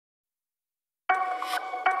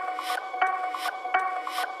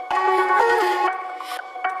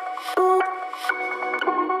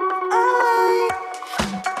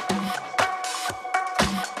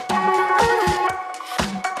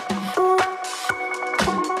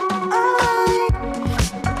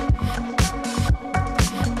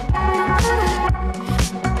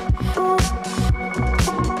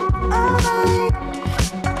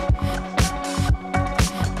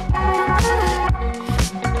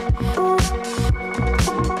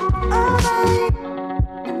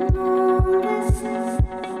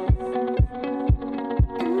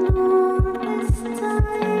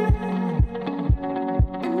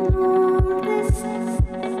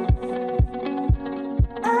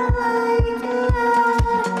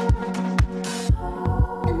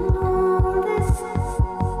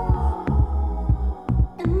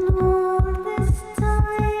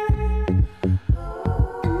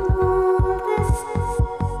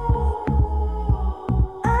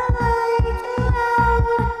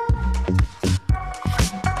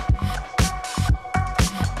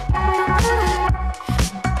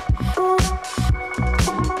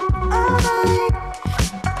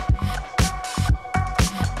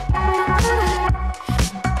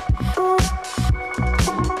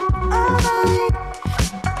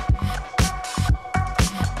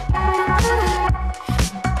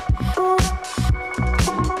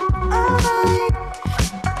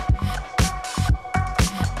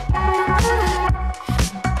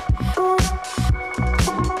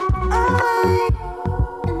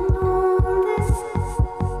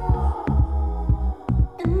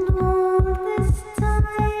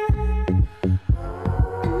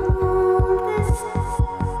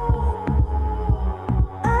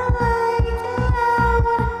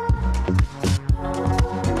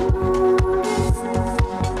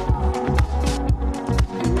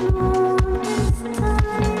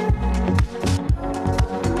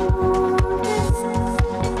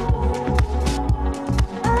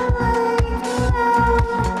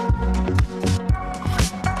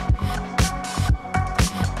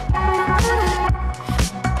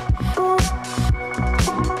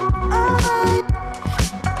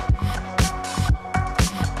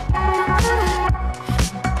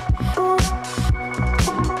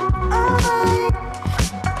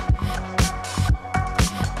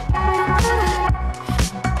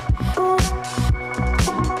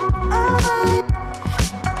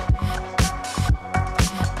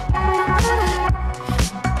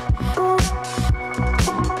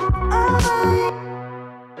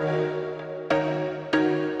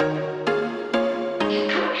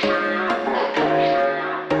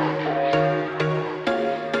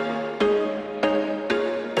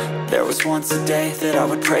was once a day that I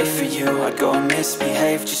would pray for you. I'd go and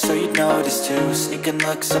misbehave just so you'd notice too. Sneaking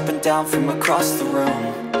looks up and down from across the room.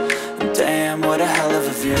 And damn, what a hell of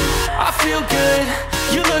a view. I feel good,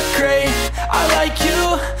 you look great, I like you,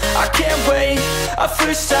 I can't wait. A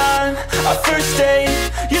first time, a first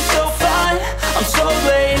date. You're so fine, I'm so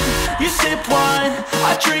late. You sip wine,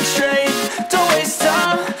 I drink straight. Don't waste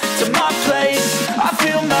time to my place. I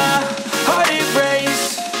feel my heart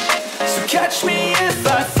erase. So catch me if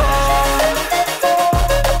I fall.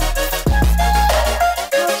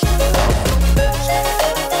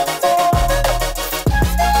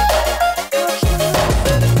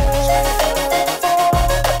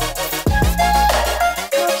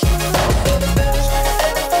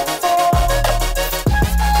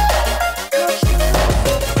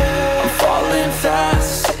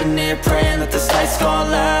 Praying that this night's gonna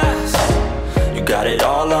last. You got it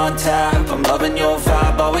all on tap, I'm loving your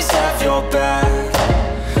vibe, always have your back.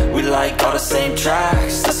 We like all the same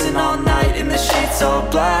tracks, listen all night in the sheets all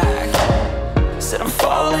black. Said I'm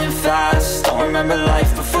falling fast, don't remember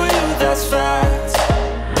life before you, that's fact.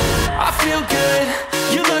 I feel good,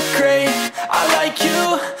 you look great, I like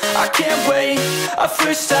you, I can't wait. A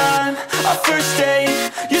first time, a first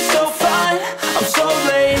date. You're so fine, I'm so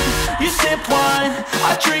late. You sip wine,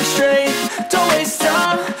 I drink straight. Don't waste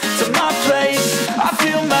time to my place. I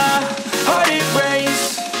feel my heart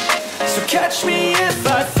erase. So catch me if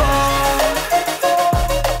I fall.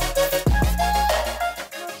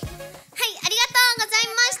 はい、ありがとうござい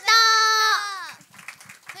ました。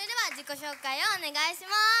それでは自己紹介をお願いしま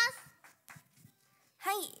す。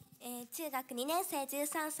はい、中学2年生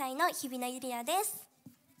13歳の日比野ゆりやです。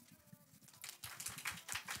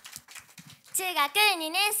中学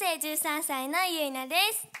2年生13歳のゆいなで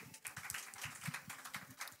す。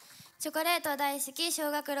チョコレート大好き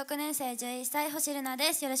小学6年生11歳星るな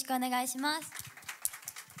です。よろしくお願いします。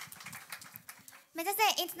目指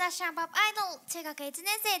せインターナショナルポップアイドル中学1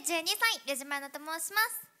年生12歳レジマナと申します。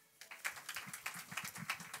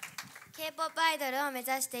K-POP アイドルを目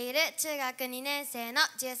指している中学2年生の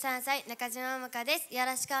13歳中島萌香です。よ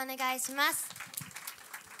ろしくお願いします。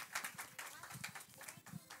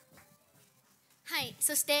はい、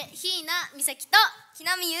そしてひなみさきとひ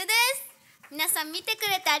なみゆです。皆さん見てく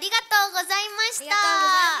れてありがとうございました。ありがとうご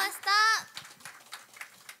ざいました。